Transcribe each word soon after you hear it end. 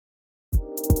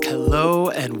Hello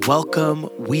and welcome.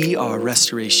 We are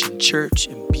Restoration Church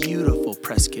in beautiful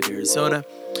Prescott, Arizona.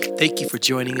 Thank you for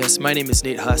joining us. My name is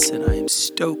Nate Huss, and I am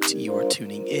stoked you are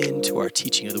tuning in to our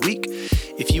teaching of the week.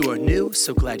 If you are new,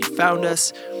 so glad you found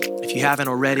us. If you haven't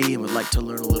already and would like to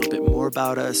learn a little bit more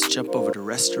about us, jump over to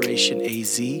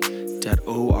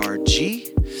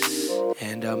restorationaz.org.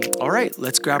 And all right,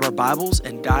 let's grab our Bibles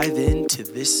and dive into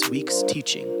this week's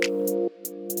teaching.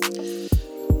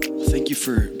 Thank you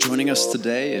for joining us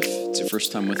today. If it's your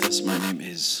first time with us, my name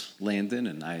is Landon,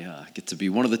 and I get to be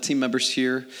one of the team members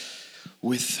here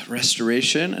with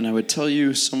Restoration. And I would tell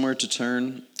you somewhere to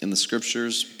turn in the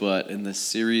scriptures, but in this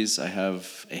series, I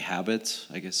have a habit,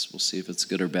 I guess we'll see if it's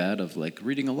good or bad, of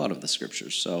reading a lot of the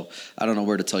scriptures. So I don't know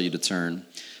where to tell you to turn.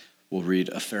 We'll read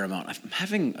a fair amount. I'm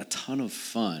having a ton of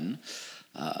fun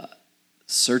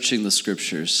searching the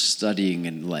scriptures, studying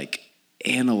and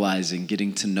analyzing,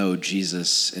 getting to know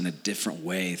Jesus in a different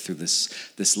way through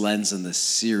this lens and this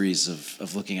series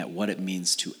of looking at what it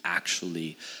means to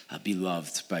actually be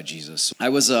loved by Jesus. I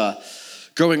was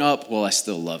growing up, I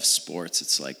still love sports.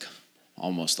 It's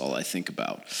almost all I think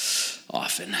about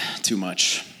often, too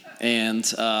much.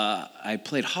 And I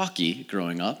played hockey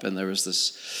growing up, and there was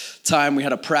this time we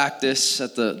had a practice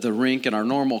at the rink, and our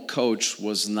normal coach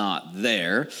was not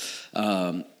there.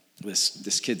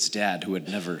 This kid's dad, who had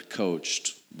never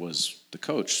coached, was the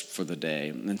coach for the day.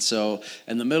 And so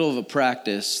in the middle of a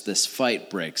practice, this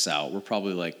fight breaks out. We're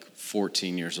probably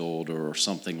 14 years old or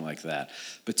something like that,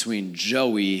 between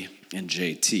Joey and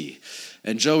JT.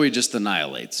 And Joey just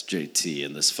annihilates JT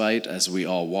in this fight. As we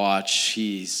all watch,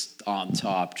 he's on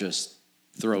top, just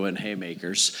throwing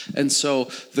haymakers. And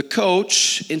so the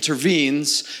coach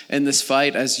intervenes in this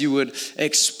fight, as you would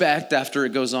expect after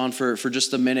it goes on for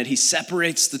just a minute. He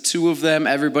separates the two of them.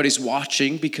 Everybody's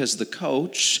watching because the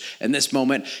coach in this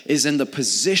moment is in the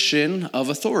position of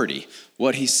authority.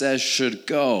 What he says should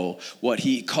go. What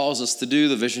he calls us to do,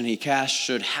 the vision he casts,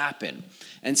 should happen.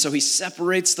 And so he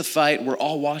separates the fight. We're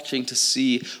all watching to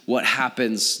see what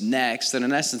happens next. And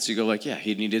in essence, you go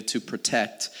he needed to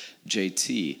protect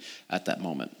JT at that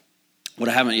moment. What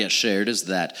I haven't yet shared is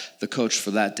that the coach for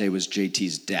that day was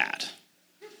JT's dad.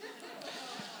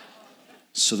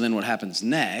 So then what happens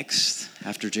next,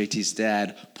 after JT's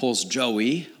dad pulls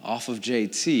Joey off of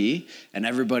JT and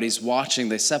everybody's watching,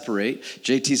 they separate,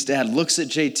 JT's dad looks at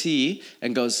JT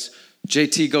and goes,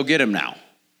 "JT, go get him now."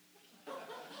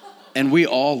 And we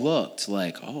all looked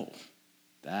oh,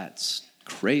 that's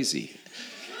crazy.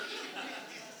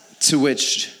 To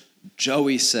which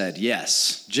Joey said,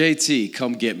 "Yes, JT,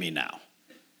 come get me now."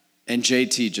 And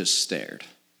JT just stared.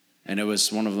 And it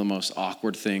was one of the most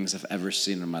awkward things I've ever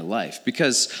seen in my life.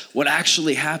 Because what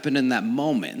actually happened in that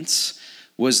moment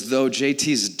was, though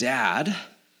JT's dad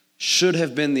should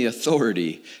have been the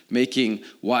authority making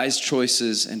wise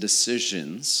choices and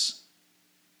decisions,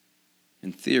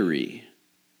 in theory,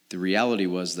 the reality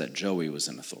was that Joey was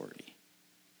in authority.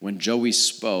 When Joey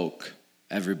spoke,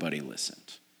 everybody listened.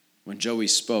 When Joey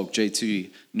spoke,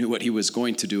 JT knew what he was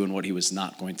going to do and what he was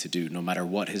not going to do, no matter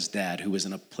what his dad, who was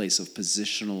in a place of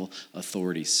positional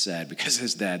authority, said, because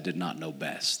his dad did not know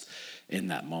best in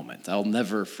that moment. I'll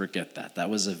never forget that. That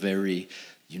was a very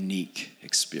unique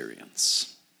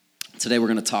experience. Today we're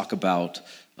going to talk about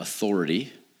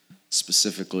authority,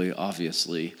 specifically,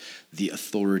 obviously, the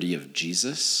authority of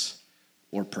Jesus,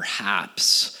 or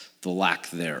perhaps the lack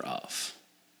thereof.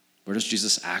 Where does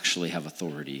Jesus actually have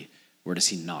authority? Where does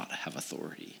he not have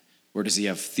authority? Where does he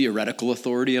have theoretical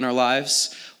authority in our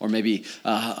lives? Or maybe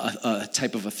a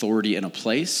type of authority in a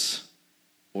place?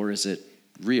 Or is it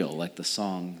real, like the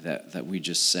song that we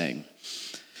just sang?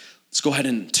 Let's go ahead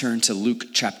and turn to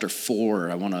Luke chapter 4.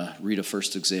 I want to read a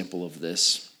first example of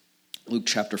this. Luke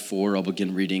chapter 4, I'll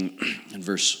begin reading in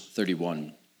verse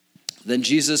 31. Then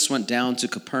Jesus went down to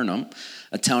Capernaum,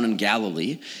 a town in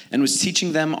Galilee, and was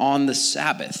teaching them on the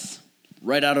Sabbath.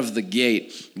 Right out of the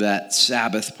gate, that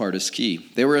Sabbath part is key.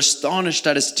 They were astonished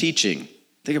at his teaching.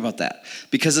 Think about that.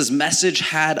 Because his message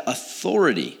had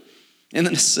authority. In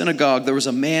the synagogue, there was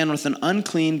a man with an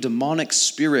unclean demonic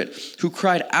spirit who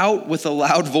cried out with a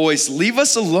loud voice, "Leave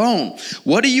us alone.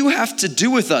 What do you have to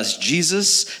do with us,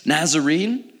 Jesus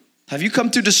Nazarene? Have you come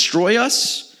to destroy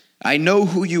us? I know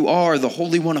who you are, the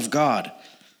Holy One of God."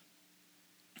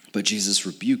 But Jesus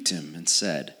rebuked him and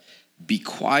said, "Be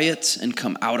quiet and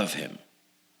come out of him."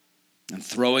 And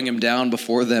throwing him down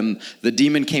before them, the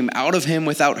demon came out of him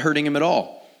without hurting him at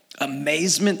all.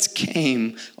 Amazement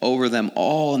came over them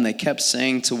all, and they kept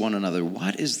saying to one another,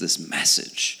 "What is this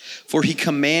message? For he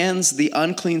commands the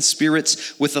unclean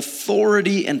spirits with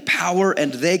authority and power,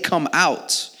 and they come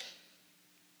out."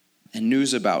 And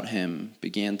news about him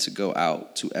began to go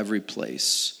out to every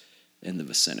place in the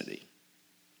vicinity.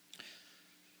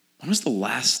 When was the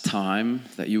last time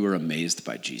that you were amazed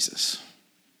by Jesus?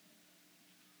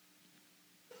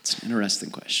 It's an interesting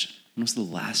question. When was the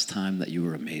last time that you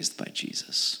were amazed by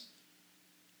Jesus?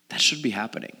 That should be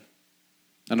happening.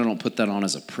 And I don't put that on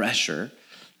as a pressure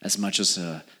as much as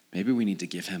maybe we need to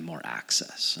give him more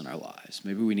access in our lives.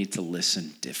 Maybe we need to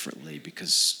listen differently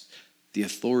because the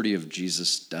authority of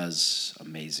Jesus does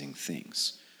amazing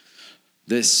things.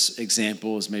 This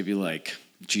example is maybe like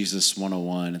Jesus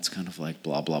 101. It's kind of like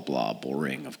blah, blah, blah,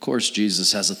 boring. Of course,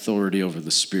 Jesus has authority over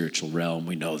the spiritual realm.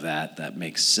 We know that. That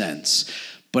makes sense.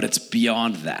 But it's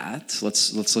beyond that.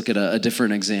 Let's look at a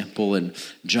different example in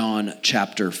John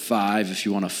chapter 5. If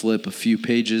you want to flip a few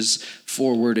pages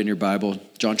forward in your Bible,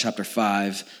 John chapter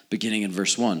 5, beginning in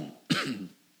verse 1.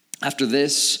 After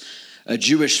this, a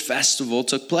Jewish festival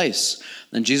took place.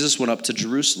 Then Jesus went up to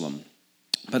Jerusalem.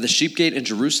 By the sheep gate in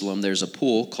Jerusalem, there's a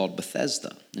pool called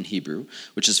Bethesda in Hebrew,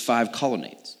 which is 5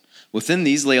 colonnades. Within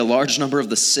these lay a large number of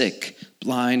the sick,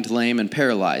 blind, lame, and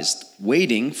paralyzed,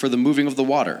 waiting for the moving of the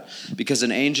water, because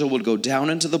an angel would go down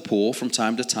into the pool from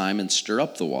time to time and stir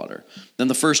up the water. Then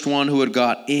the first one who had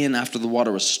got in after the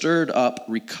water was stirred up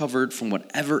recovered from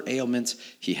whatever ailment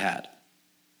he had.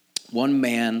 One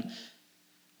man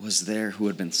was there who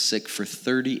had been sick for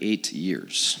 38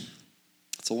 years.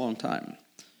 That's a long time.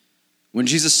 When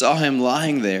Jesus saw him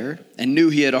lying there and knew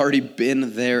he had already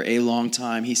been there a long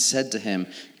time, he said to him,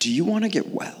 "Do you want to get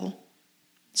well?"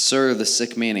 "Sir," the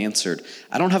sick man answered,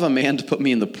 "I don't have a man to put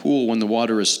me in the pool when the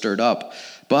water is stirred up,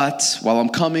 but while I'm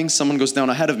coming, someone goes down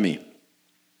ahead of me."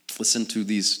 Listen to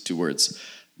these 2 words,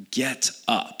 get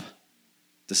up.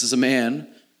 This is a man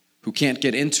who can't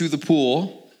get into the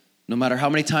pool, no matter how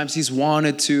many times he's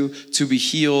wanted to be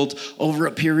healed over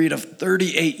a period of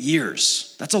 38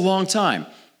 years. That's a long time.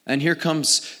 And here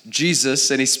comes Jesus,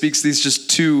 and he speaks these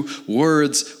just 2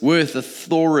 words with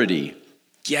authority.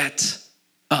 Get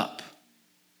up.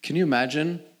 Can you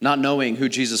imagine not knowing who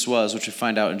Jesus was, which we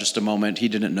find out in just a moment? He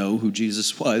didn't know who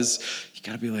Jesus was. You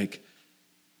got to be like,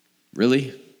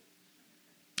 really?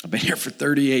 I've been here for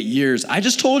 38 years. I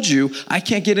just told you I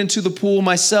can't get into the pool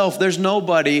myself. There's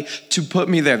nobody to put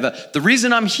me there. The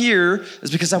reason I'm here is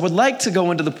because I would like to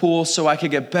go into the pool so I could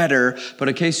get better. But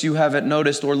in case you haven't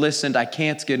noticed or listened, I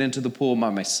can't get into the pool by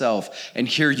myself. And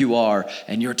here you are,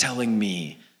 and you're telling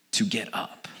me to get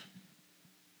up.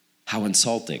 How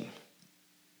insulting.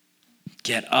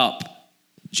 Get up,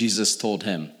 Jesus told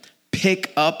him.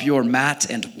 Pick up your mat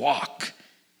and walk.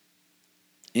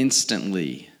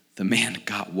 Instantly, the man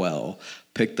got well,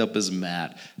 picked up his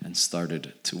mat, and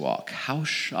started to walk. How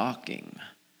shocking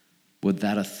would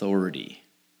that authority,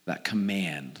 that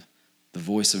command, the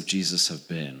voice of Jesus have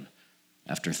been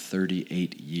after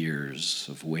 38 years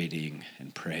of waiting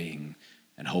and praying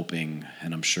and hoping,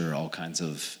 and I'm sure all kinds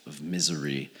of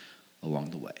misery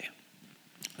along the way.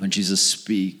 When Jesus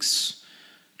speaks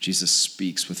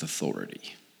with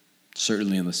authority,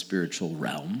 certainly in the spiritual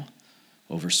realm,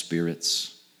 over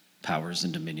spirits, powers,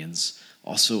 and dominions,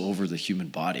 also over the human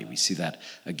body. We see that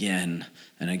again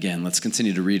and again. Let's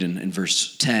continue to read in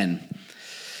verse 10.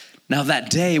 Now that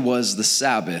day was the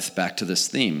Sabbath, back to this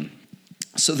theme.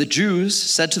 So the Jews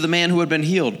said to the man who had been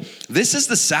healed, "This is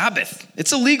the Sabbath.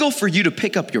 It's illegal for you to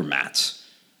pick up your mat."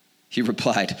 He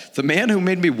replied, "The man who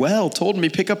made me well told me,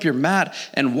 pick up your mat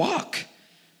and walk."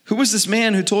 "Who was this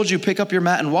man who told you, pick up your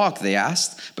mat and walk?" they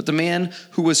asked. But the man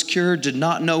who was cured did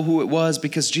not know who it was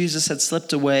because Jesus had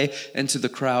slipped away into the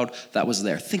crowd that was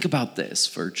there. Think about this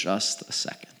for just a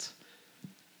second.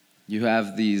 You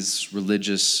have these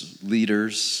religious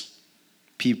leaders,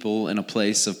 people in a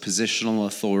place of positional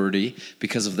authority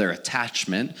because of their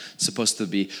attachment, supposed to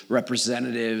be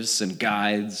representatives and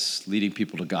guides leading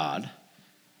people to God,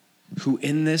 who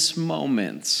in this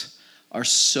moment are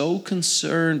so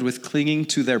concerned with clinging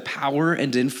to their power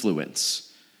and influence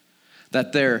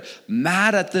that they're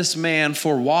mad at this man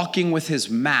for walking with his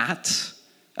mat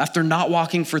after not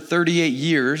walking for 38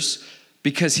 years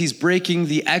because he's breaking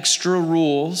the extra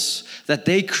rules that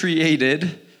they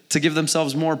created to give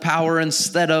themselves more power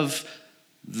instead of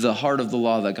the heart of the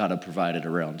law that God had provided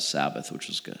around Sabbath, which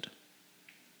was good.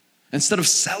 Instead of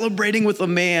celebrating with a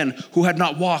man who had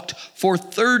not walked for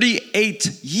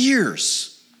 38 years.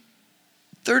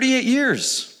 38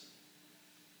 years.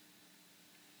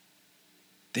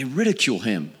 They ridicule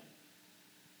him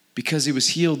because he was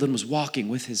healed and was walking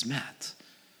with his mat.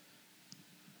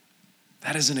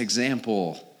 That is an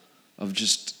example of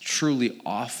just truly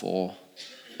awful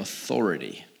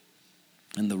authority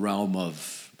in the realm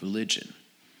of religion.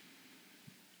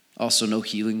 Also, no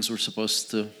healings were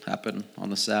supposed to happen on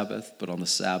the Sabbath, but on the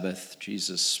Sabbath,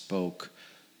 Jesus spoke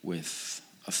with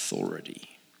authority.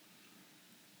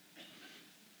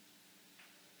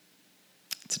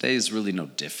 Today is really no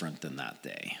different than that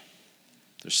day.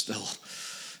 There's still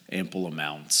ample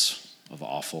amounts of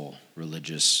awful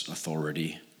religious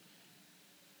authority.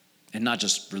 And not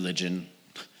just religion,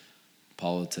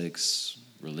 politics,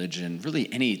 religion,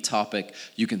 really any topic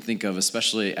you can think of,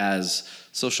 especially as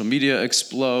social media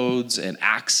explodes and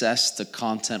access to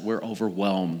content. We're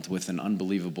overwhelmed with an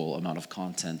unbelievable amount of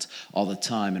content all the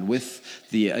time. And with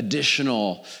the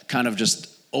additional kind of just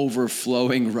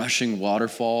overflowing, rushing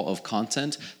waterfall of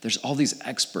content, there's all these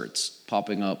experts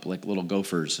popping up like little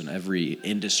gophers in every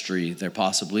industry there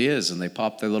possibly is, and they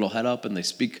pop their little head up and they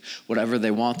speak whatever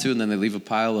they want to, and then they leave a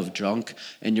pile of junk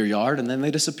in your yard, and then they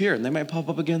disappear, and they might pop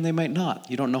up again, they might not.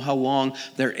 You don't know how long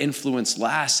their influence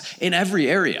lasts in every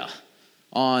area,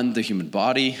 on the human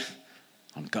body,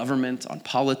 on government, on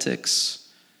politics,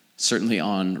 certainly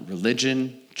on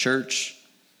religion, church,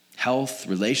 health,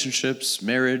 relationships,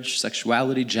 marriage,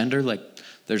 sexuality, gender. Like,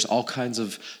 there's all kinds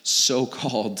of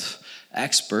so-called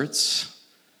experts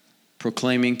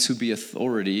proclaiming to be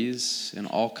authorities in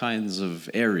all kinds of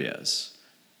areas.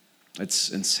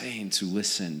 It's insane to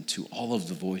listen to all of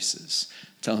the voices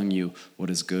telling you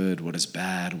what is good, what is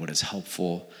bad, what is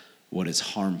helpful, what is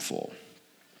harmful.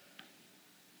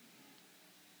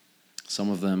 Some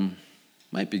of them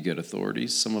might be good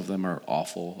authorities. Some of them are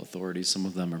awful authorities. Some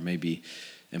of them are maybe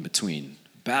in between.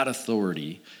 Bad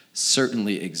authority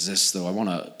certainly exists, though. I want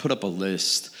to put up a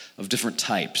list of different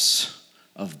types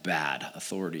of bad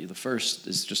authority. The first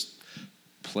is just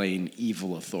plain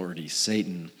evil authority.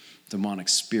 Satan, demonic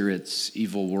spirits,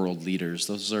 evil world leaders.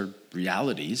 Those are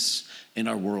realities in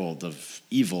our world of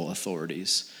evil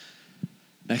authorities.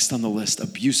 Next on the list,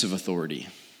 abusive authority.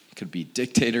 Could be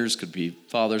dictators, could be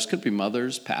fathers, could be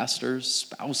mothers, pastors,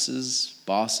 spouses,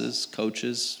 bosses,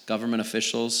 coaches, government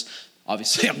officials.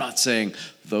 Obviously, I'm not saying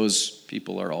those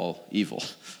people are all evil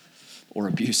or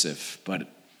abusive, but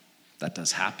that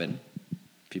does happen.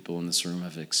 People in this room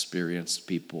have experienced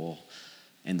people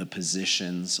in the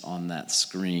positions on that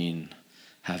screen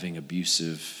having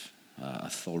abusive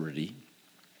authority.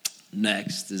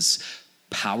 Next is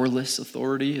powerless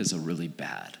authority, is a really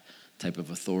bad type of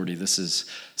authority. This is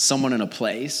someone in a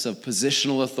place of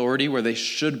positional authority where they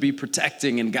should be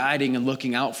protecting and guiding and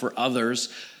looking out for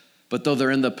others, but though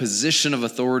they're in the position of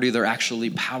authority, they're actually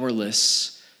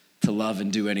powerless to love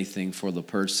and do anything for the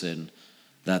person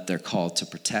that they're called to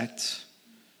protect.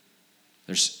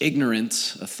 There's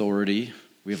ignorant authority.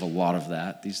 We have a lot of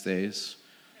that these days.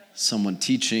 Someone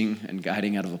teaching and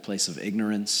guiding out of a place of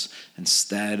ignorance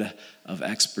instead of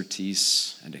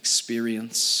expertise and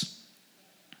experience.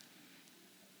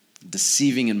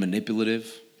 Deceiving and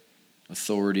manipulative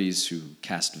authorities who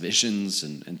cast visions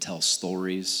and tell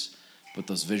stories, but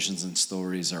those visions and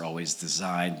stories are always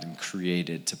designed and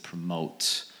created to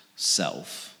promote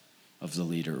self of the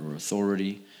leader or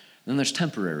authority. And then there's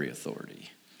temporary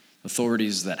authority,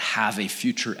 authorities that have a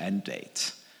future end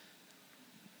date.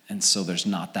 And so there's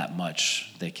not that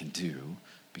much they can do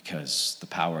because the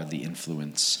power, the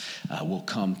influence will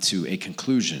come to a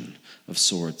conclusion of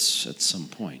sorts at some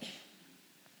point.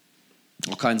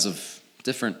 All kinds of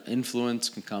different influence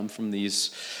can come from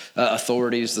these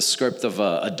authorities. The script of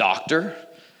a doctor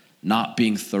not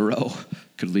being thorough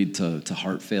could lead to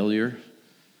heart failure,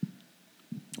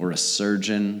 or a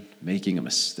surgeon making a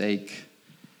mistake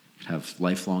could have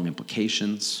lifelong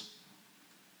implications.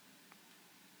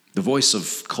 The voice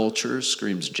of culture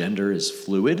screams gender is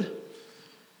fluid,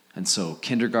 and so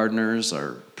kindergartners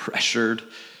are pressured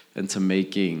into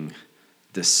making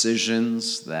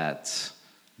decisions that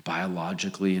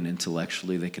biologically and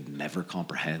intellectually they could never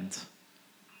comprehend.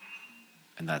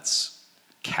 And that's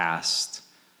cast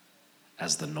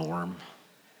as the norm,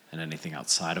 and anything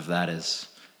outside of that is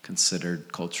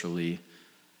considered culturally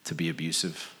to be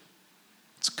abusive.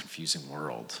 It's a confusing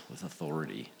world with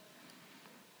authority.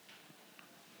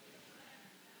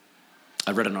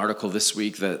 I read an article this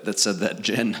week that said that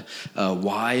Gen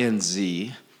Y and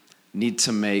Z need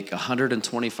to make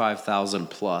 $125,000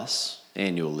 plus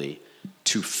annually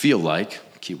to feel like,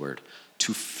 keyword,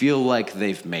 to feel like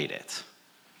they've made it.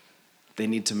 They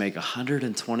need to make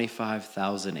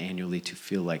 $125,000 annually to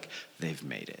feel like they've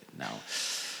made it. Now,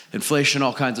 inflation,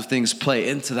 all kinds of things play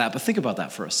into that, but think about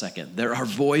that for a second. There are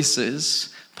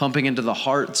voices pumping into the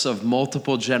hearts of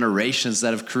multiple generations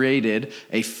that have created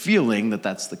a feeling that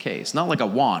that's the case. Not like a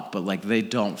want, but like they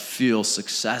don't feel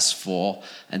successful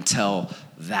until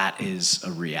that is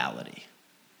a reality.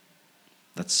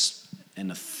 That's an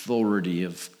authority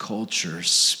of culture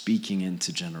speaking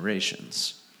into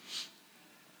generations.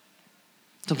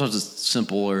 Sometimes it's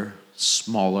simpler,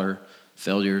 smaller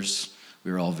failures.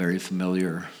 We're all very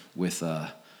familiar with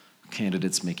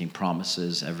candidates making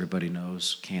promises everybody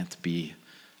knows can't be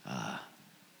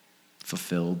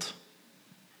fulfilled.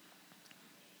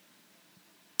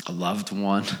 A loved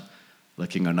one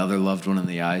looking another loved one in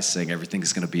the eyes saying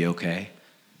everything's going to be okay,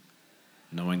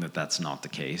 knowing that that's not the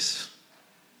case.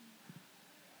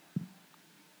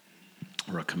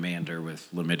 Or a commander with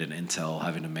limited intel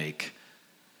having to make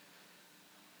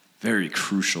very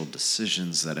crucial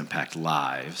decisions that impact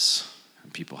lives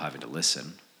and people having to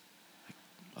listen.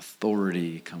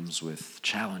 Authority comes with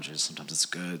challenges. Sometimes it's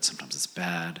good, sometimes it's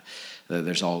bad.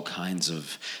 There's all kinds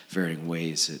of varying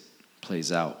ways it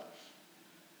plays out.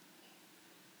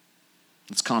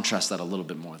 Let's contrast that a little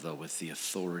bit more, though, with the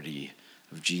authority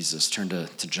of Jesus. Turn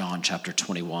to John chapter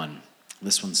 21.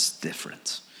 This one's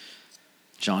different.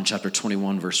 John chapter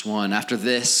 21, verse 1. After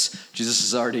this, Jesus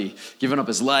has already given up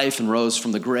his life and rose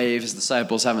from the grave. His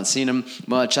disciples haven't seen him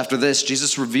much. After this,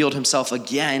 Jesus revealed himself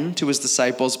again to his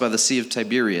disciples by the Sea of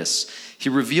Tiberias. He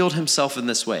revealed himself in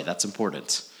this way. That's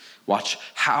important. Watch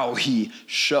how he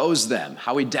shows them,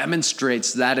 how he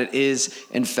demonstrates that it is,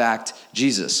 in fact,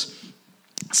 Jesus.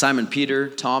 Simon Peter,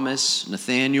 Thomas,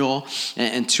 Nathanael,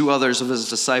 and two others of his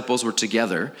disciples were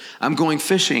together. "I'm going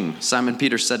fishing," Simon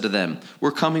Peter said to them.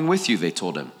 "We're coming with you," they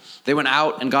told him. They went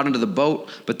out and got into the boat,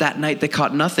 but that night they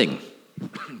caught nothing.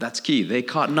 That's key. They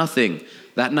caught nothing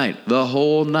that night. The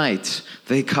whole night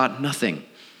they caught nothing.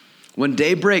 When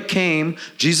daybreak came,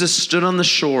 Jesus stood on the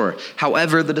shore.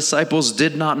 However, the disciples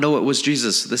did not know it was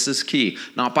Jesus. This is key.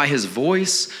 Not by his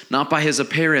voice, not by his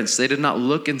appearance. They did not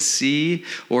look and see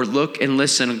or look and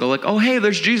listen and go like, "Oh, hey,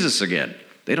 there's Jesus again."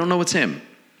 They don't know it's him.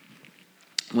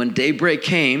 When daybreak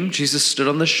came, Jesus stood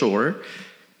on the shore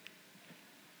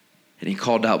and he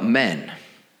called out, "Men,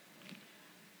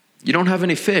 you don't have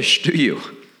any fish, do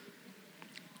you?"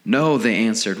 "No," they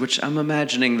answered, which I'm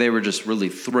imagining they were just really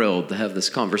thrilled to have this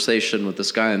conversation with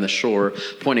this guy on the shore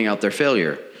pointing out their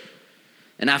failure.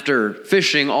 And after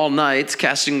fishing all night,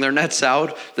 casting their nets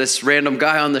out, this random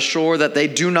guy on the shore that they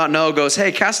do not know goes,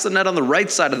 "Hey, cast the net on the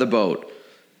right side of the boat,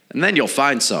 and then you'll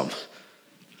find some."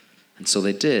 And so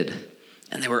they did.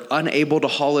 And they were unable to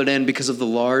haul it in because of the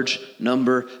large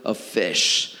number of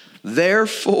fish.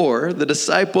 Therefore, the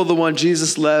disciple, the one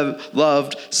Jesus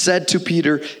loved, said to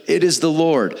Peter, "It is the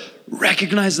Lord."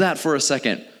 Recognize that for a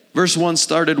second. Verse 1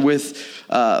 started with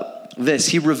this.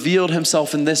 He revealed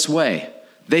himself in this way.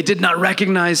 They did not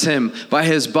recognize him by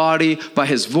his body, by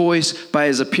his voice, by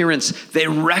his appearance. They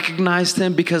recognized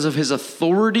him because of his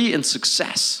authority and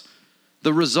success.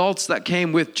 The results that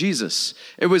came with Jesus.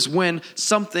 It was when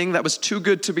something that was too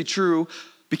good to be true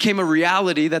became a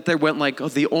reality that they went like, "Oh,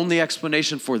 the only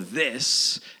explanation for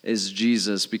this is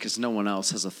Jesus," because no one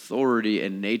else has authority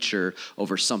in nature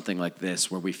over something like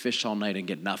this, where we fish all night and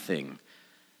get nothing.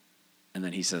 And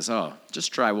then he says, "Oh,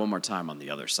 just try one more time on the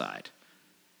other side."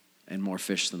 And more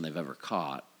fish than they've ever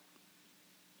caught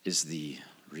is the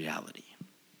reality.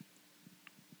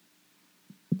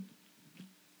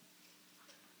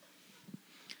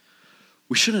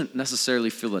 We shouldn't necessarily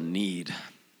feel a need.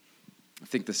 I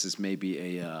think this is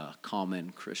maybe a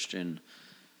common Christian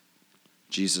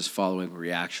Jesus following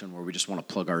reaction where we just want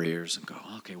to plug our ears and go,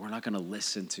 "Okay, we're not going to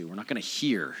listen to, we're not going to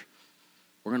hear.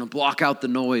 We're going to block out the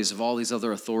noise of all these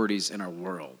other authorities in our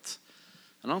world."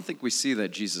 And I don't think we see that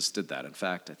Jesus did that. In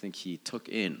fact, I think he took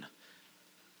in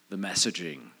the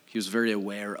messaging. He was very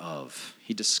aware of.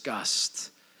 He discussed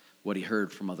what he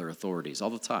heard from other authorities all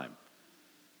the time.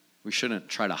 We shouldn't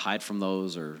try to hide from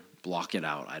those or block it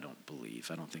out, I don't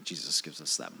believe. I don't think Jesus gives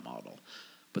us that model.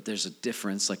 But there's a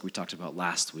difference, like we talked about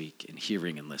last week, in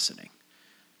hearing and listening.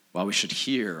 While we should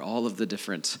hear all of the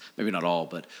different, maybe not all,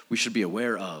 but we should be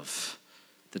aware of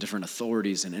the different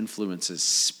authorities and influences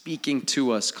speaking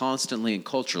to us constantly and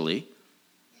culturally,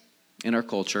 in our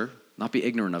culture, not be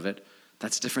ignorant of it.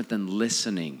 That's different than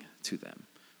listening to them.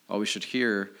 While we should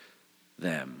hear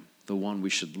them, the one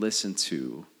we should listen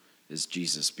to is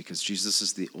Jesus, because Jesus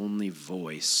is the only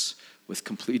voice with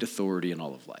complete authority in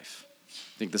all of life.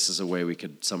 I think this is a way we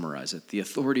could summarize it. The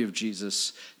authority of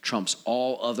Jesus trumps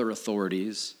all other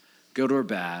authorities, good or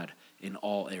bad, in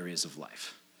all areas of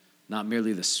life, not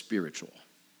merely the spiritual.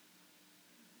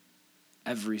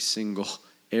 Every single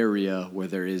area where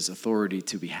there is authority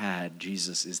to be had,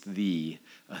 Jesus is the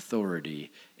authority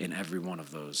in every one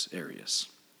of those areas.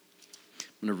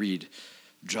 I'm going to read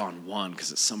John 1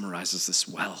 because it summarizes this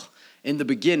well. "In the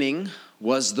beginning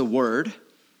was the Word,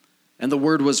 and the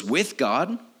Word was with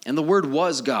God, and the Word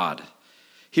was God.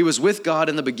 He was with God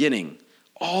in the beginning.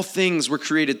 All things were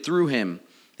created through him,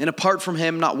 and apart from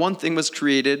him, not one thing was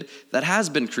created that has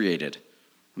been created."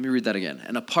 Let me read that again.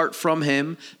 "And apart from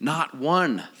him, not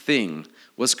one thing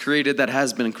was created that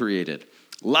has been created.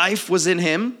 Life was in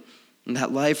him, and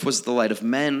that life was the light of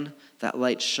men. That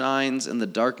light shines in the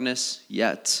darkness,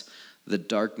 yet the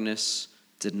darkness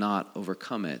did not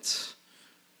overcome it.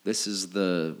 This is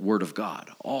the word of God.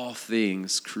 All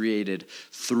things created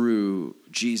through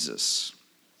Jesus.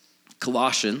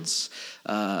 Colossians,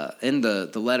 in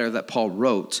the letter that Paul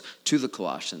wrote to the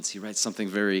Colossians, he writes something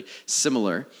very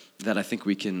similar that I think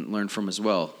we can learn from as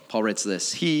well. Paul writes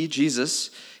this: He,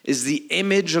 Jesus, is the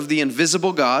image of the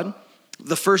invisible God,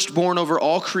 the firstborn over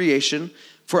all creation,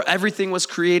 for everything was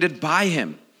created by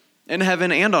him, in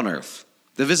heaven and on earth,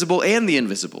 the visible and the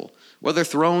invisible, whether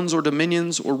thrones or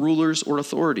dominions or rulers or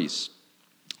authorities.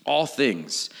 All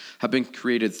things have been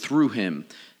created through him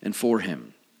and for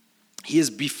him. He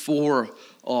is before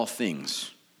all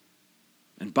things,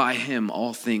 and by him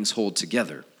all things hold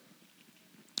together.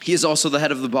 He is also the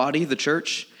head of the body, the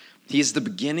church. He is the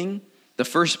beginning, the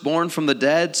firstborn from the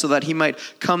dead, so that he might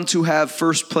come to have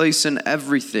first place in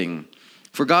everything.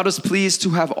 For God was pleased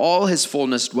to have all his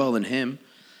fullness dwell in him,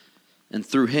 and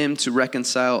through him to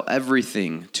reconcile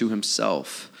everything to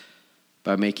himself,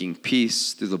 by making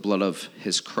peace through the blood of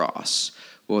his cross,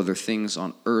 whether things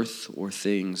on earth or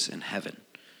things in heaven.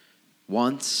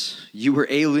 Once you were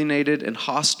alienated and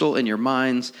hostile in your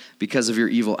minds because of your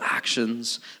evil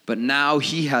actions, but now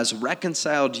he has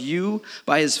reconciled you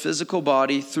by his physical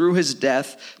body through his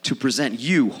death to present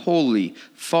you holy,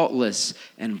 faultless,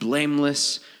 and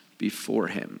blameless before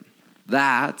him.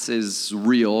 That is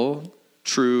real,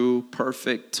 true,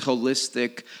 perfect,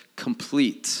 holistic,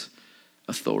 complete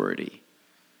authority.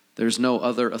 There's no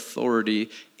other authority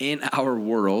in our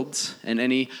world, in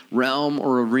any realm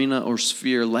or arena or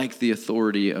sphere, like the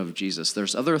authority of Jesus.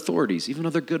 There's other authorities, even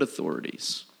other good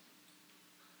authorities,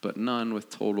 but none with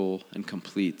total and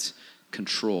complete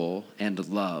control and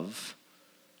love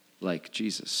like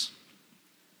Jesus.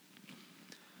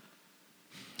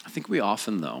 I think we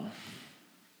often, though,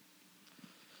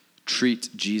 treat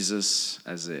Jesus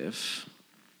as if,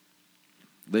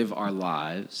 live our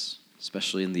lives,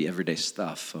 especially in the everyday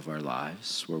stuff of our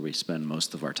lives, where we spend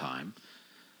most of our time,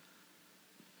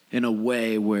 in a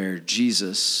way where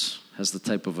Jesus has the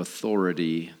type of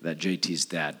authority that JT's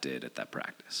dad did at that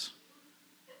practice.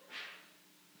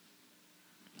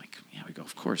 Like, yeah, we go,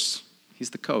 of course,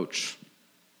 he's the coach.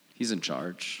 He's in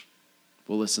charge.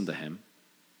 We'll listen to him.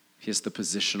 He has the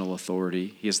positional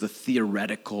authority. He has the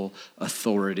theoretical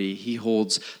authority. He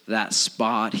holds that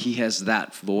spot. He has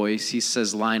that voice. He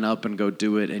says, line up and go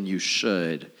do it, and you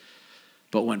should.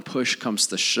 But when push comes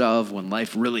to shove, when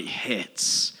life really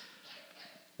hits,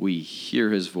 we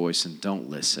hear his voice and don't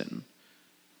listen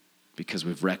because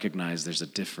we've recognized there's a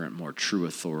different, more true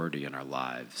authority in our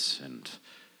lives, and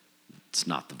it's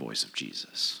not the voice of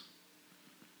Jesus.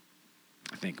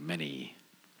 I think many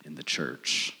in the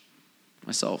church,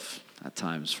 myself at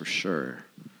times for sure,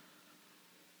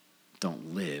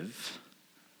 don't live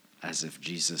as if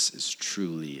Jesus is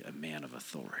truly a man of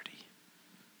authority.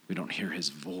 We don't hear his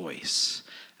voice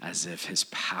as if his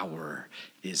power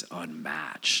is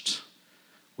unmatched.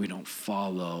 We don't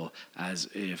follow as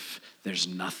if there's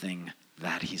nothing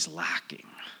that he's lacking.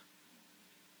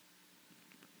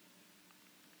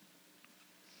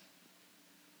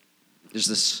 There's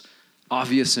this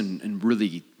obvious and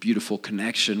really beautiful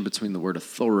connection between the word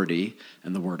authority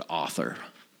and the word author.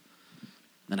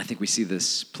 And I think we see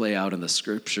this play out in the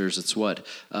scriptures. It's what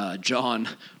John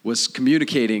was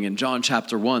communicating in John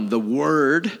chapter 1. The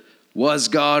Word was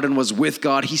God and was with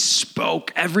God. He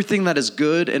spoke everything that is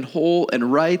good and whole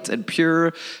and right and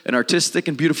pure and artistic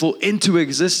and beautiful into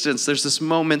existence. There's this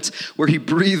moment where he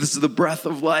breathes the breath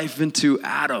of life into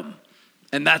Adam.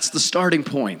 And that's the starting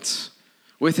point.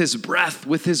 With his breath,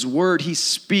 with his word, he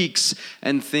speaks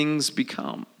and things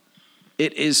become.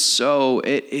 It is so,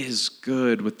 it is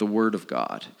good with the word of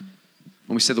God.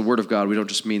 When we say the word of God, we don't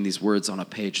just mean these words on a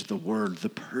page. The word, the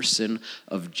person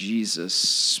of Jesus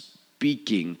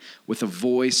speaking with a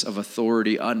voice of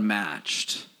authority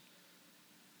unmatched.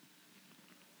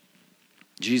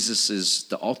 Jesus is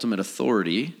the ultimate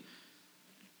authority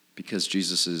because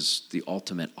Jesus is the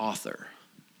ultimate author,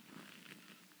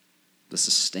 the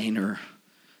sustainer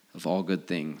of all good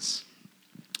things.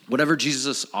 Whatever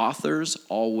Jesus authors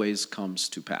always comes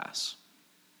to pass.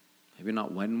 Maybe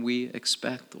not when we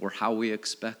expect or how we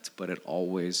expect, but it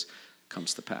always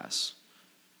comes to pass.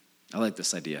 I like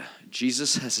this idea.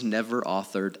 Jesus has never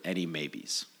authored any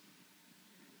maybes.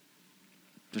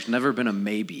 There's never been a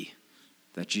maybe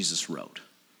that Jesus wrote.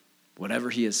 Whatever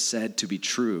he has said to be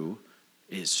true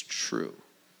is true.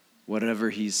 Whatever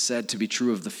he's said to be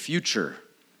true of the future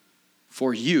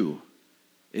for you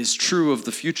is true of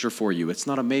the future for you. It's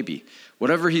not a maybe.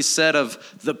 Whatever he said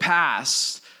of the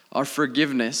past, our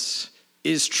forgiveness,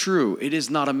 is true. It is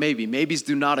not a maybe. Maybes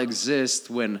do not exist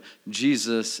when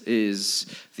Jesus is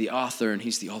the author and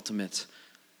he's the ultimate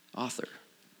author.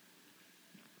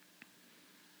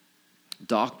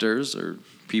 Doctors are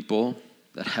people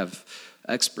that have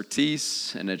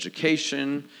expertise and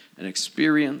education and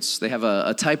experience. They have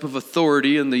a type of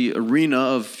authority in the arena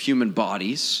of human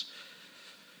bodies,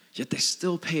 yet they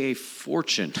still pay a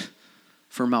fortune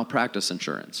for malpractice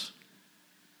insurance.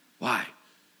 Why?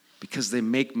 Because they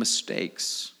make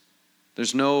mistakes.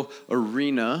 There's no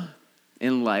arena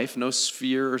in life, no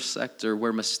sphere or sector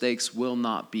where mistakes will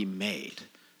not be made.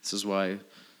 This is why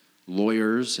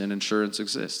lawyers and insurance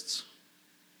exists.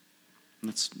 And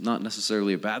that's not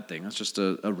necessarily a bad thing. That's just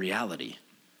a reality.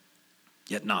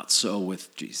 Yet not so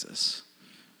with Jesus.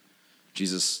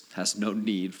 Jesus has no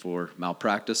need for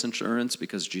malpractice insurance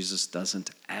because Jesus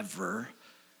doesn't ever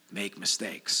make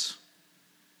mistakes.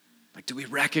 Like, do we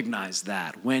recognize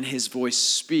that when his voice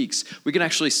speaks? We can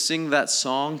actually sing that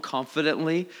song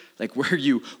confidently. Like, where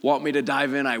you want me to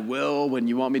dive in, I will. When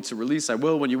you want me to release, I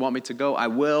will. When you want me to go, I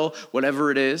will. Whatever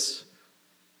it is.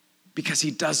 Because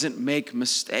he doesn't make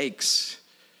mistakes.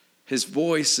 His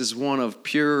voice is one of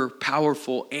pure,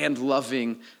 powerful, and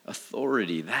loving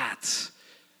authority. That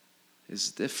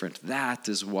is different. That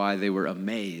is why they were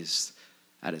amazed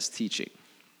at his teaching.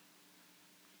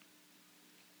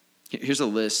 Here's a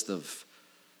list of,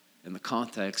 in the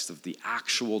context of the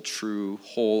actual, true,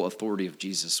 whole authority of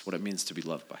Jesus, what it means to be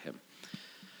loved by him.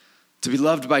 To be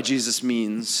loved by Jesus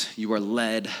means you are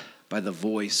led by the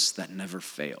voice that never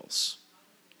fails.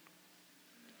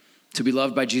 To be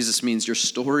loved by Jesus means your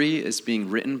story is being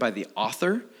written by the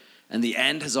author, and the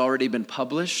end has already been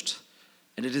published,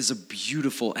 and it is a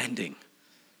beautiful ending.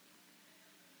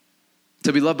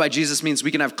 To be loved by Jesus means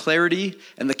we can have clarity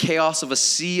in the chaos of a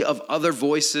sea of other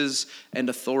voices and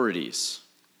authorities.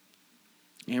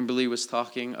 Amberly was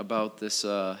talking about this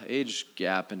age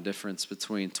gap and difference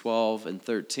between 12 and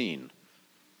 13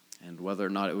 and whether or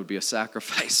not it would be a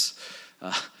sacrifice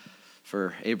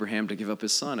for Abraham to give up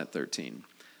his son at 13.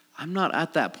 I'm not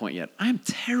at that point yet. I'm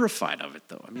terrified of it,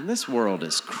 though. I mean, this world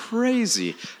is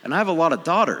crazy, and I have a lot of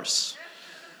daughters.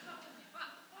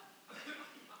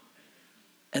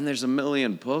 And there's a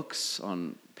million books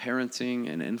on parenting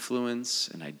and influence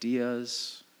and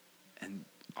ideas, and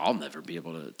I'll never be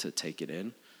able to take it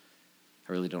in.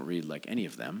 I really don't read like any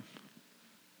of them.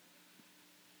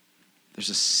 There's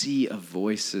a sea of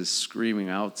voices screaming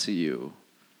out to you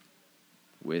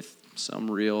with some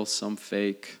real, some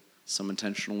fake, some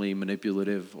intentionally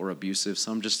manipulative or abusive,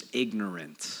 some just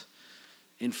ignorant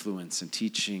influence and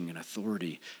teaching and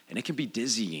authority. And it can be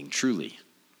dizzying, truly,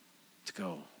 to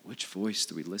go, which voice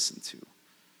do we listen to?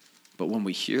 But when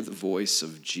we hear the voice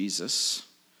of Jesus,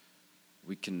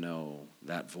 we can know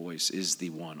that voice is the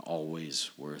one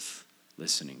always worth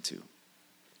listening to.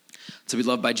 To be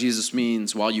loved by Jesus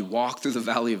means while you walk through the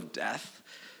valley of death,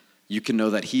 you can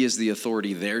know that he is the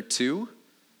authority there too,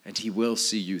 and he will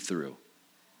see you through.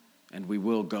 And we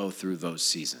will go through those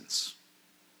seasons.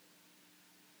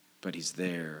 But he's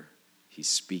there, he's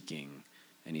speaking,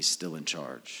 and he's still in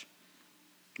charge.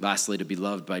 Lastly, to be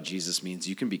loved by Jesus means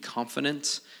you can be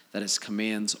confident that his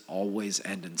commands always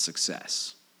end in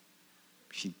success.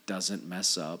 He doesn't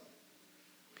mess up.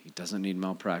 He doesn't need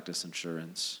malpractice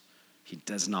insurance. He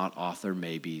does not author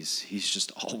maybes. He's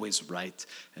just always right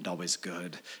and always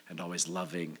good and always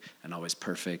loving and always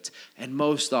perfect. And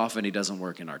most often he doesn't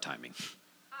work in our timing.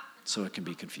 So it can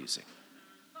be confusing.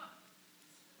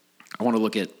 I want to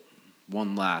look at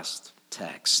one last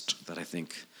text that I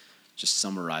think just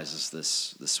summarizes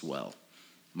this well.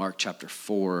 Mark chapter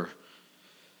 4,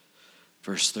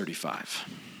 verse 35.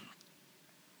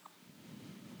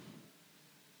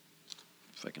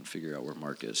 If I can figure out where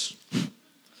Mark is.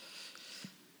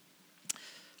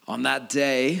 On that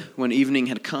day, when evening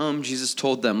had come, Jesus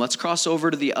told them, "Let's cross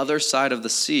over to the other side of the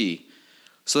sea."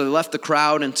 So they left the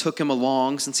crowd and took him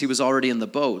along, since he was already in the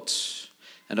boat,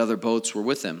 and other boats were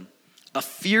with him. A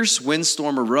fierce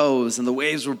windstorm arose, and the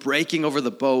waves were breaking over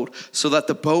the boat, so that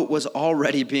the boat was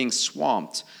already being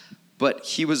swamped. But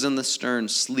he was in the stern,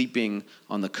 sleeping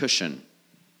on the cushion.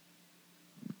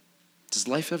 Does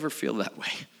life ever feel that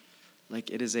way?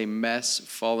 Like it is a mess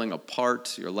falling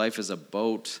apart. Your life is a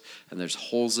boat, and there's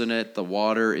holes in it. The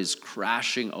water is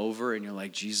crashing over, and you're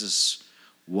like, Jesus,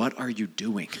 what are you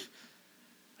doing?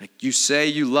 Like you say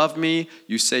you love me,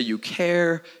 you say you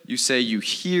care, you say you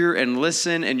hear and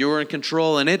listen, and you're in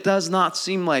control, and it does not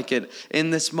seem like it in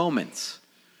this moment.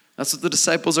 That's what the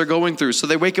disciples are going through. So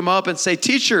they wake him up and say,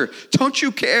 "Teacher, don't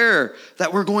you care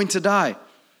that we're going to die?"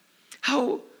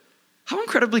 How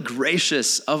incredibly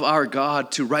gracious of our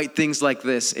God to write things like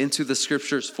this into the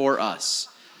scriptures for us.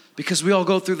 Because we all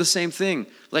go through the same thing.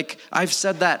 Like, I've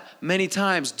said that many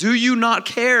times. Do you not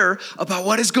care about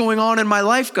what is going on in my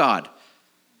life, God?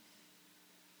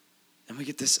 And we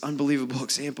get this unbelievable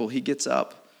example. He gets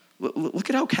up. Look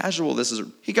at how casual this is.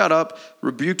 He got up,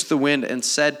 rebuked the wind, and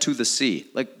said to the sea.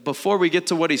 Like, before we get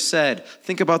to what he said,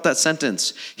 think about that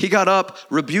sentence. He got up,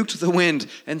 rebuked the wind,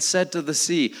 and said to the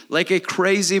sea, like a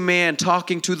crazy man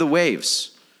talking to the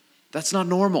waves. That's not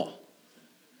normal.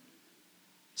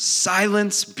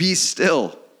 Silence, be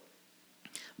still.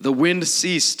 The wind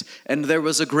ceased, and there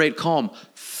was a great calm.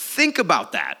 Think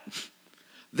about that.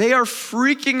 They are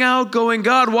freaking out, going,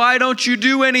 God, why don't you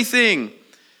do anything?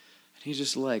 And he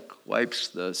just wipes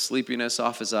the sleepiness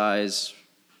off his eyes,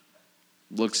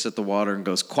 looks at the water and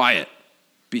goes, quiet,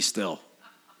 be still.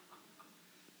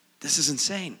 This is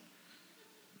insane.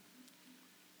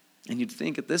 And you'd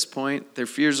think at this point, their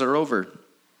fears are over.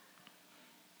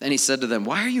 Then he said to them,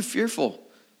 why are you fearful?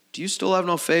 Do you still have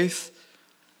no faith?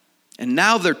 And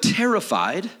now they're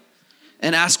terrified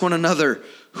and ask one another,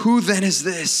 who then is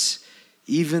this?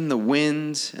 Even the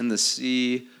wind and the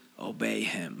sea obey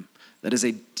him. That is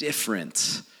a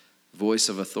different voice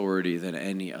of authority than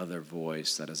any other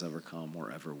voice that has ever come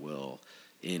or ever will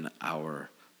in our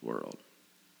world.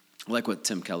 I like what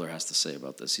Tim Keller has to say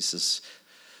about this. He says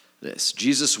this: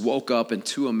 Jesus woke up and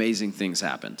two amazing things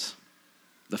happened.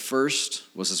 The first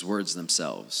was his words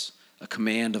themselves, a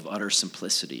command of utter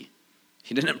simplicity.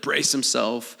 He didn't brace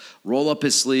himself, roll up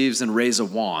his sleeves, and raise a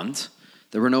wand.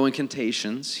 There were no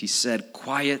incantations. He said,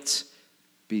 quiet,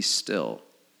 be still.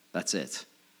 That's it.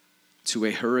 To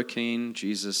a hurricane,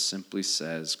 Jesus simply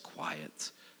says,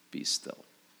 quiet, be still.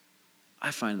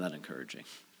 I find that encouraging.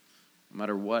 No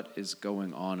matter what is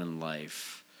going on in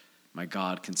life, my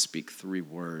God can speak 3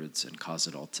 words and cause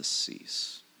it all to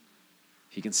cease.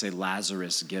 He can say,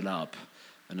 Lazarus, get up,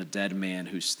 and a dead man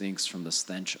who stinks from the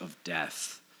stench of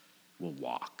death will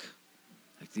walk.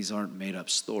 Like, these aren't made-up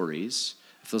stories.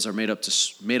 If those are made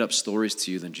up stories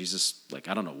to you, then Jesus,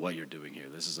 I don't know what you're doing here.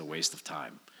 This is a waste of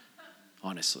time,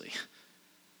 honestly.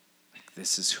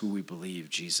 This is who we believe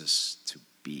Jesus to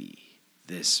be,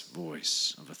 this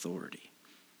voice of authority.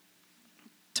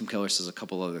 Tim Keller says a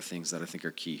couple other things that I think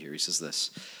are key here. He says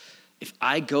this: if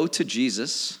I go to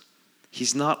Jesus,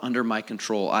 he's not under my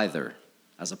control either,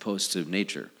 as opposed to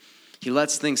nature. He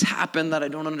lets things happen that I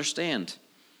don't understand.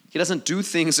 He doesn't do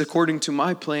things according to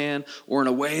my plan or in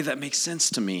a way that makes sense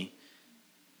to me.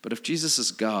 But if Jesus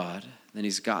is God, then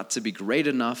he's got to be great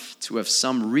enough to have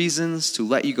some reasons to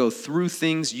let you go through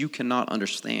things you cannot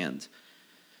understand.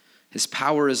 His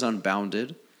power is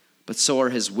unbounded, but so are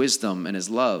his wisdom and his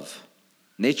love.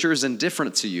 Nature is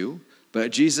indifferent to you,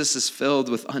 but Jesus is filled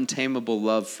with untamable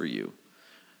love for you.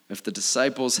 If the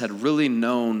disciples had really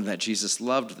known that Jesus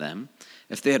loved them,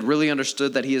 if they had really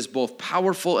understood that he is both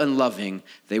powerful and loving,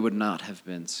 they would not have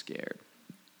been scared.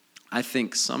 I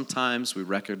think sometimes we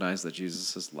recognize that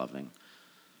Jesus is loving.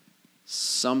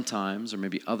 Sometimes, or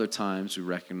maybe other times, we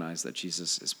recognize that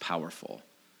Jesus is powerful.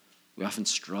 We often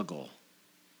struggle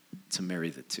to marry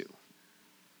the two.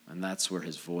 And that's where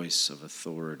his voice of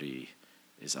authority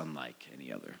is unlike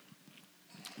any other.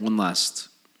 One last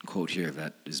quote here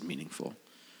that is meaningful.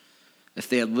 If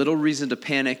they had little reason to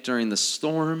panic during the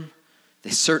storm, they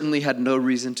certainly had no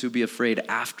reason to be afraid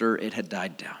after it had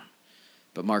died down.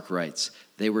 But Mark writes,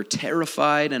 they were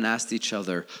terrified and asked each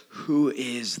other, who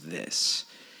is this?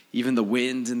 Even the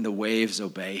wind and the waves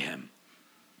obey him.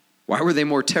 Why were they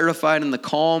more terrified in the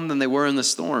calm than they were in the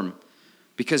storm?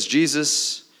 Because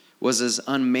Jesus was as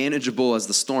unmanageable as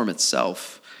the storm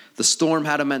itself. The storm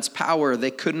had immense power.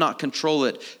 They could not control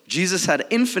it. Jesus had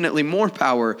infinitely more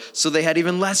power, so they had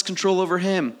even less control over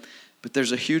him. But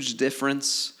there's a huge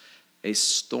difference. A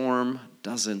storm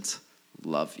doesn't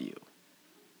love you.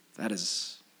 That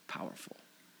is powerful.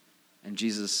 And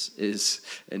Jesus is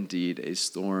indeed a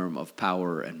storm of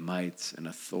power and might and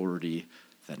authority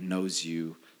that knows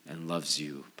you and loves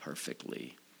you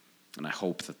perfectly. And I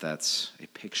hope that that's a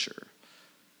picture,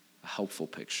 a helpful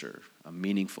picture, a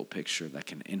meaningful picture that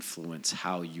can influence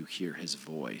how you hear his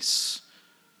voice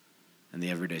in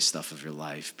the everyday stuff of your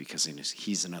life, because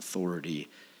he's an authority,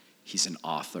 he's an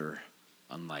author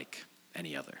unlike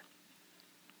any other.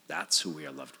 That's who we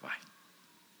are loved by.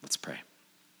 Let's pray.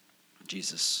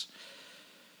 Jesus,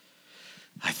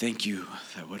 I thank you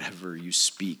that whatever you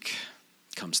speak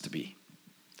comes to be,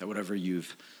 that whatever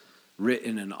you've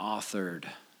written and authored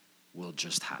will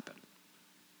just happen.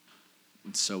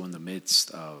 And so in the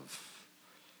midst of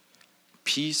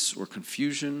peace or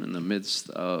confusion, in the midst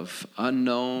of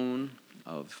unknown,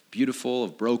 of beautiful,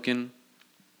 of broken,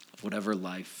 of whatever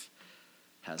life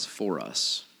has for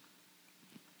us,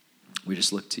 we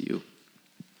just look to you.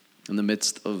 in the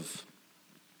midst of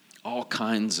all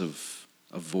kinds of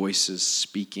voices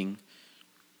speaking,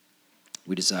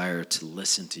 we desire to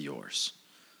listen to yours.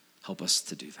 Help us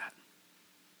to do that.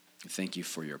 We thank you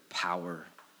for your power.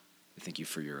 We thank you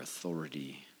for your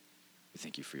authority. We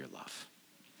thank you for your love.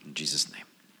 In Jesus' name,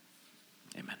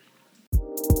 amen.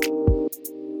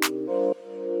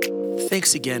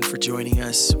 Thanks again for joining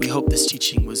us. We hope this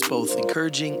teaching was both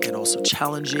encouraging and also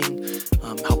challenging,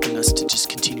 helping us to just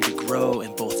continue to grow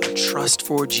in both our trust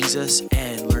for Jesus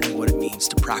and learning what it means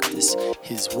to practice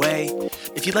his way.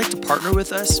 If you'd like to partner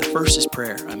with us, first is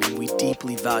prayer. We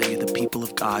deeply value the people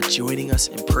of God joining us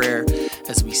in prayer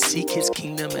as we seek his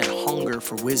kingdom and hunger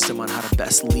for wisdom on how to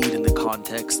best lead in the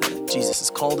context that Jesus has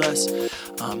called us.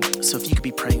 So if you could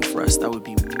be praying for us, that would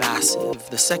be massive.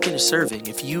 The second is serving.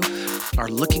 If you are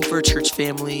looking for a church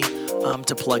family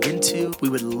to plug into, we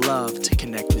would love to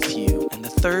connect with you. And the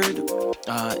third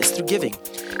is through giving.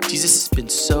 Jesus has been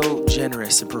so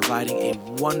generous in providing a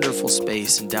wonderful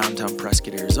space in downtown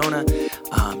Prescott, Arizona,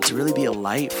 to really be a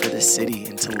light for this city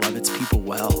and to love its people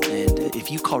well. And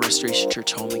if you call Restoration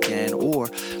Church home again, or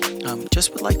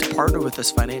just would like to partner with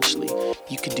us financially,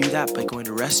 you can do that by going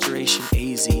to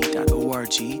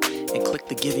restorationaz.org and click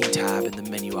the giving tab in the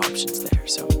menu options there.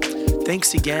 So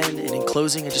thanks again. And in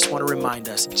closing, I just want to remind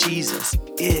us, Jesus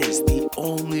is the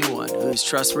only one who is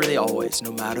trustworthy always,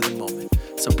 no matter the moment.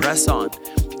 So press on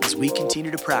as we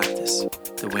continue to practice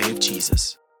the way of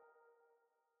Jesus.